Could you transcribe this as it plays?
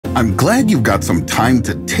I'm glad you've got some time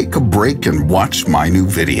to take a break and watch my new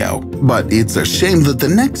video, but it's a shame that the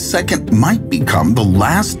next second might become the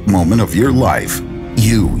last moment of your life.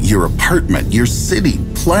 You, your apartment, your city,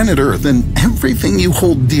 planet Earth, and everything you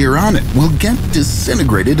hold dear on it will get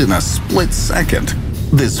disintegrated in a split second.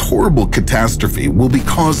 This horrible catastrophe will be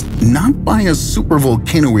caused not by a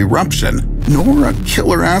supervolcano eruption, nor a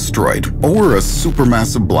killer asteroid, or a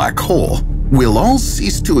supermassive black hole. We'll all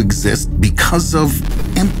cease to exist because of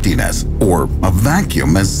emptiness, or a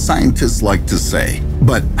vacuum as scientists like to say.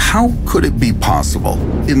 But how could it be possible?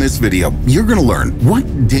 In this video, you're going to learn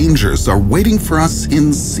what dangers are waiting for us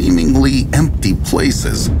in seemingly empty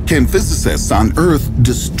places. Can physicists on Earth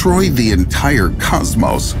destroy the entire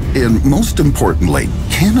cosmos? And most importantly,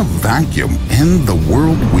 can a vacuum end the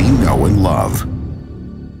world we know and love?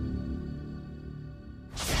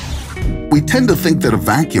 We tend to think that a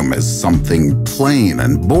vacuum is something plain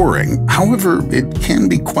and boring. However, it can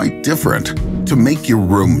be quite different. To make your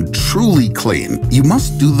room truly clean, you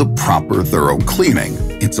must do the proper thorough cleaning.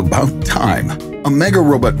 It's about time. A mega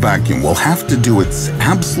robot vacuum will have to do its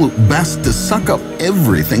absolute best to suck up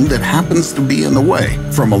everything that happens to be in the way,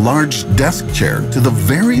 from a large desk chair to the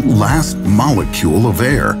very last molecule of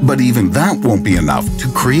air. But even that won't be enough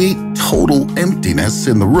to create total emptiness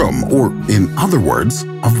in the room, or in other words,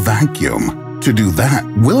 a vacuum. To do that,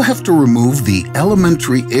 we'll have to remove the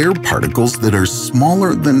elementary air particles that are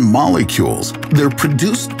smaller than molecules. They're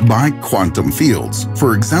produced by quantum fields,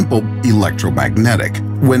 for example, electromagnetic.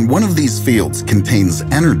 When one of these fields contains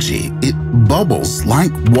energy, it bubbles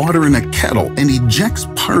like water in a kettle and ejects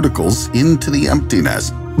particles into the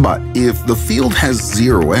emptiness. But if the field has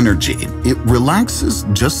zero energy, it relaxes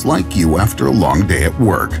just like you after a long day at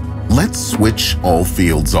work. Let's switch all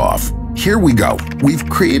fields off. Here we go. We've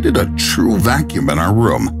created a true vacuum in our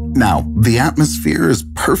room. Now, the atmosphere is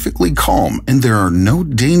perfectly calm and there are no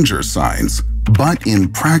danger signs. But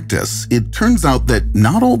in practice, it turns out that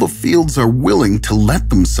not all the fields are willing to let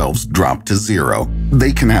themselves drop to zero.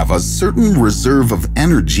 They can have a certain reserve of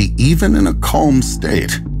energy even in a calm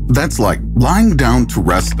state. That's like lying down to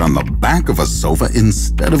rest on the back of a sofa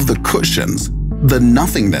instead of the cushions. The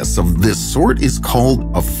nothingness of this sort is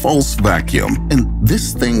called a false vacuum, and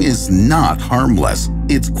this thing is not harmless.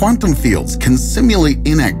 Its quantum fields can simulate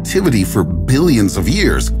inactivity for billions of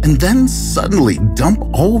years and then suddenly dump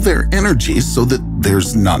all their energy so that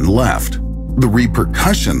there's none left. The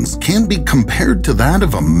repercussions can be compared to that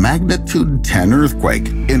of a magnitude 10 earthquake,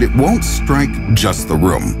 and it won't strike just the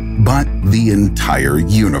room, but the entire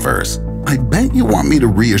universe. I bet you want me to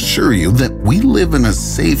reassure you that we live in a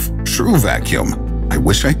safe, true vacuum. I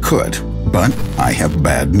wish I could, but I have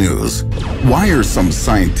bad news. Why are some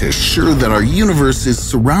scientists sure that our universe is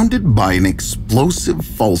surrounded by an explosive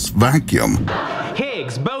false vacuum?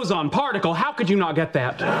 Higgs, boson, particle, how could you not get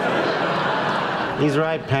that? He's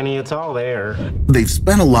right, Penny, it's all there. They've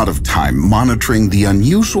spent a lot of time monitoring the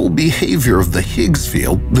unusual behavior of the Higgs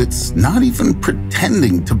field that's not even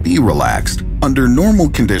pretending to be relaxed. Under normal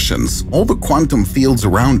conditions, all the quantum fields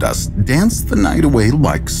around us dance the night away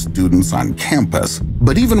like students on campus.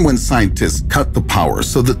 But even when scientists cut the power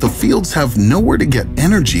so that the fields have nowhere to get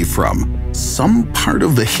energy from, some part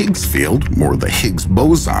of the Higgs field, or the Higgs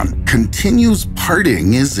boson, continues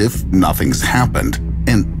partying as if nothing's happened.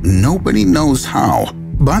 And nobody knows how.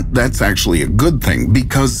 But that's actually a good thing,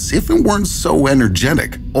 because if it weren't so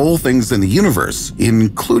energetic, all things in the universe,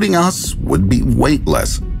 including us, would be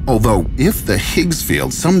weightless. Although, if the Higgs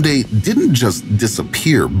field someday didn't just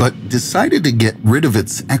disappear but decided to get rid of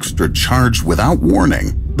its extra charge without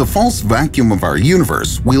warning, the false vacuum of our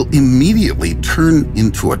universe will immediately turn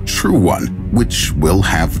into a true one, which will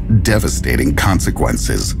have devastating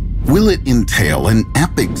consequences. Will it entail an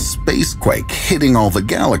epic spacequake hitting all the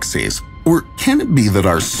galaxies? Or can it be that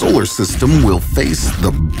our solar system will face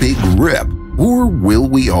the Big Rip? Or will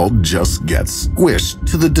we all just get squished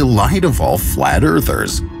to the delight of all flat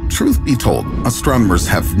earthers? Truth be told, astronomers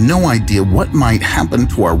have no idea what might happen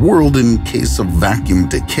to our world in case of vacuum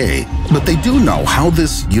decay, but they do know how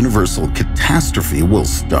this universal catastrophe will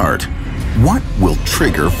start. What will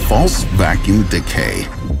trigger false vacuum decay?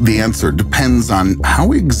 The answer depends on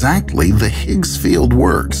how exactly the Higgs field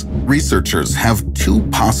works. Researchers have two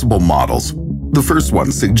possible models. The first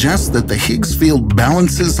one suggests that the Higgs field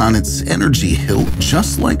balances on its energy hill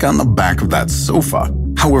just like on the back of that sofa.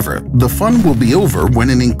 However, the fun will be over when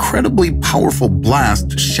an incredibly powerful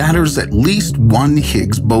blast shatters at least one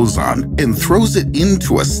Higgs boson and throws it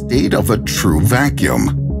into a state of a true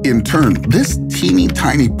vacuum. In turn, this teeny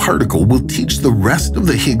tiny particle will teach the rest of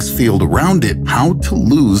the Higgs field around it how to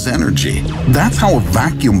lose energy. That's how a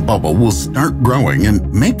vacuum bubble will start growing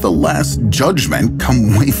and make the last judgment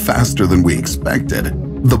come way faster than we expected.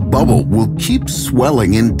 The bubble will keep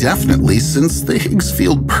swelling indefinitely since the Higgs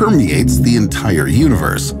field permeates the entire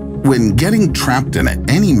universe. When getting trapped in it,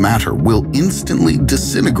 any matter will instantly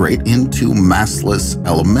disintegrate into massless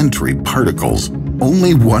elementary particles.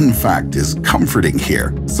 Only one fact is comforting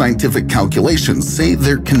here. Scientific calculations say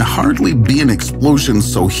there can hardly be an explosion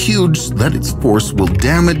so huge that its force will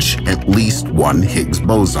damage at least one Higgs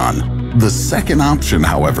boson. The second option,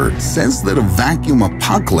 however, says that a vacuum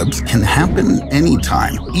apocalypse can happen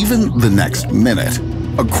anytime, even the next minute.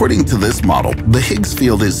 According to this model, the Higgs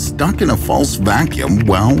field is stuck in a false vacuum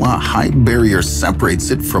while a high barrier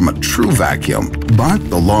separates it from a true vacuum. But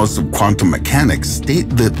the laws of quantum mechanics state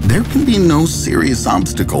that there can be no serious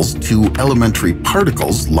obstacles to elementary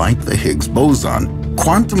particles like the Higgs boson.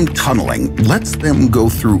 Quantum tunneling lets them go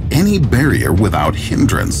through any barrier without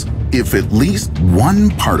hindrance. If at least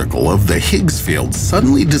one particle of the Higgs field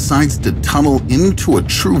suddenly decides to tunnel into a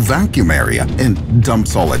true vacuum area and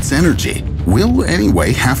dumps all its energy, we'll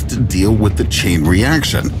anyway have to deal with the chain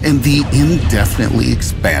reaction and the indefinitely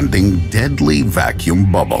expanding deadly vacuum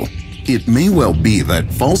bubble. It may well be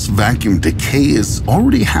that false vacuum decay is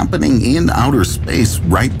already happening in outer space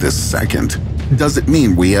right this second. Does it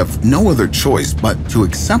mean we have no other choice but to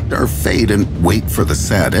accept our fate and wait for the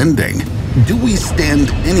sad ending? Do we stand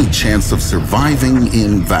any chance of surviving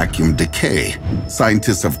in vacuum decay?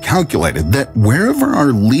 Scientists have calculated that wherever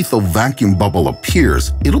our lethal vacuum bubble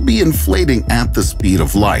appears, it'll be inflating at the speed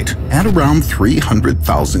of light, at around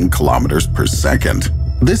 300,000 kilometers per second.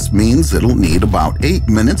 This means it'll need about 8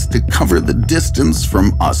 minutes to cover the distance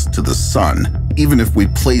from us to the sun. Even if we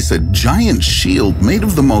place a giant shield made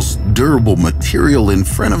of the most durable material in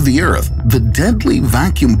front of the Earth, the deadly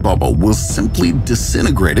vacuum bubble will simply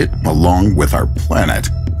disintegrate it along with our planet.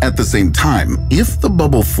 At the same time, if the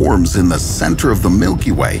bubble forms in the center of the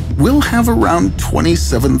Milky Way, we'll have around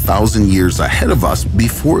 27,000 years ahead of us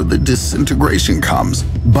before the disintegration comes.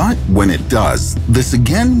 But when it does, this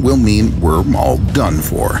again will mean we're all done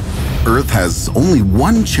for. Earth has only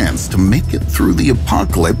one chance to make it through the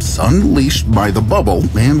apocalypse unleashed by the bubble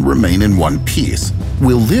and remain in one piece.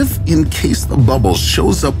 We'll live in case the bubble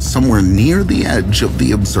shows up somewhere near the edge of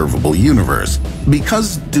the observable universe.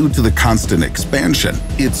 Because due to the constant expansion,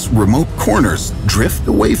 its remote corners drift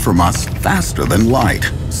away from us faster than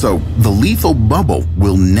light. So the lethal bubble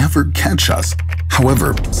will never catch us.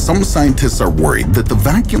 However, some scientists are worried that the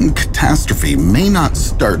vacuum catastrophe may not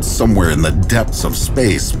start somewhere in the depths of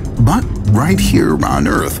space, but right here on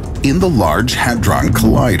Earth, in the Large Hadron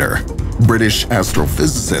Collider. British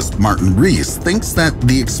astrophysicist Martin Rees thinks that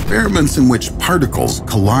the experiments in which particles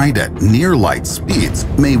collide at near-light speeds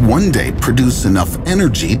may one day produce enough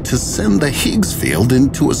energy to send the Higgs field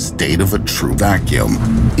into a state of a true vacuum.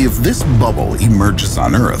 If this bubble emerges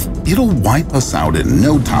on Earth, it'll wipe us out in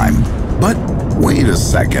no time. But wait a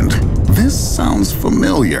second, this sounds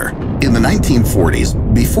familiar. In the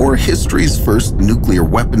 1940s, before history's first nuclear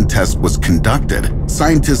weapon test was conducted,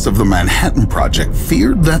 scientists of the Manhattan Project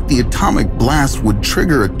feared that the atomic blast would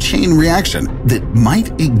trigger a chain reaction that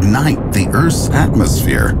might ignite the Earth's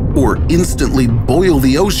atmosphere or instantly boil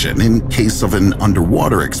the ocean in case of an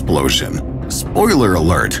underwater explosion. Spoiler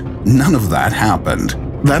alert, none of that happened.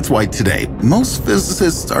 That's why today, most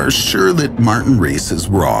physicists are sure that Martin Rees is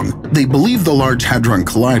wrong. They believe the Large Hadron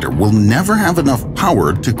Collider will never have enough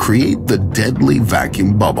power to create the deadly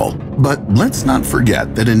vacuum bubble. But let's not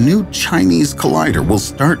forget that a new Chinese collider will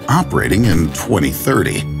start operating in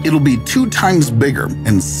 2030. It'll be 2 times bigger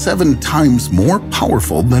and 7 times more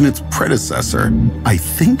powerful than its predecessor. I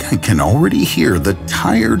think I can already hear the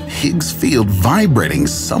tired Higgs field vibrating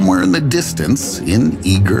somewhere in the distance in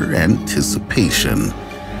eager anticipation.